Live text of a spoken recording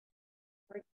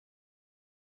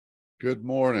Good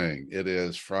morning. It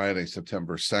is Friday,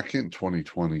 September 2nd,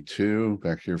 2022.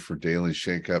 Back here for Daily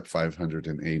Shakeup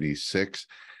 586.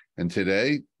 And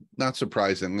today, not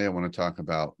surprisingly, I want to talk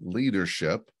about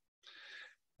leadership.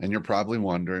 And you're probably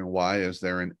wondering, why is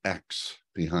there an X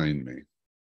behind me?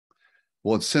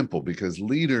 Well, it's simple, because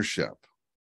leadership,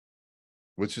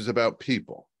 which is about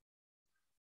people,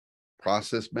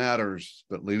 process matters,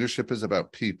 but leadership is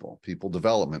about people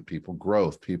development, people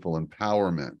growth, people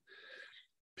empowerment,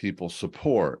 people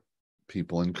support,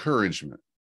 people encouragement.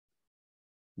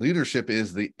 Leadership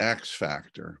is the X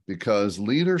factor because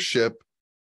leadership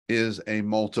is a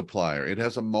multiplier. It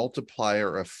has a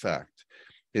multiplier effect.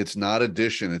 It's not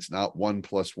addition. It's not 1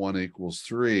 + 1 =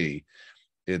 3.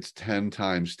 It's 10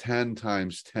 times 10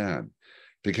 times 10.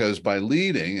 Because by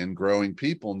leading and growing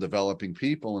people and developing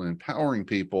people and empowering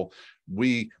people,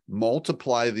 we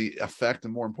multiply the effect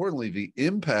and, more importantly, the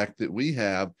impact that we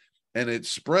have. And it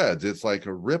spreads. It's like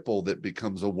a ripple that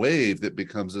becomes a wave, that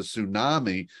becomes a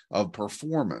tsunami of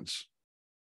performance.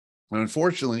 And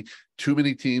unfortunately, too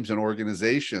many teams and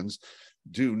organizations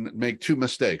do make two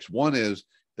mistakes. One is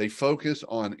they focus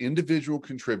on individual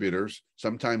contributors,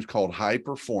 sometimes called high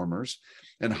performers.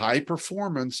 And high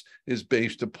performance is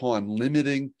based upon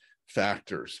limiting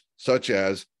factors, such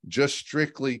as just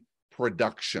strictly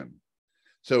production.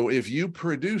 So if you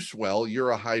produce well,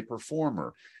 you're a high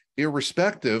performer,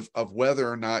 irrespective of whether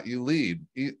or not you lead,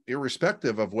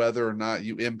 irrespective of whether or not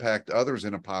you impact others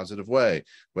in a positive way,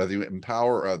 whether you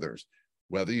empower others,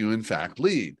 whether you in fact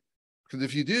lead. Because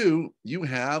if you do, you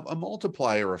have a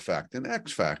multiplier effect, an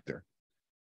X factor.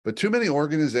 But too many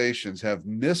organizations have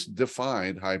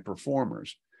misdefined high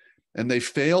performers, and they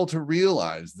fail to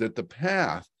realize that the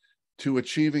path to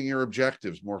achieving your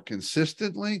objectives more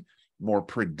consistently, more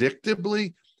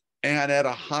predictably, and at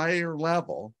a higher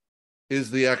level is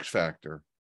the X factor,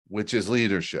 which is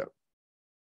leadership.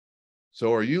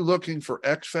 So are you looking for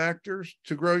X factors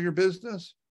to grow your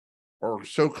business, or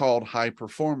so-called high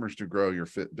performers to grow your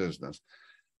business?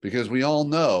 Because we all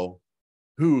know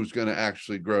who's going to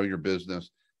actually grow your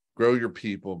business, grow your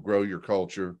people, grow your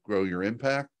culture, grow your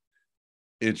impact.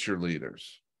 It's your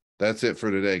leaders. That's it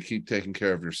for today. Keep taking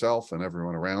care of yourself and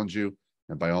everyone around you.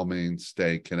 And by all means,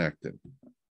 stay connected.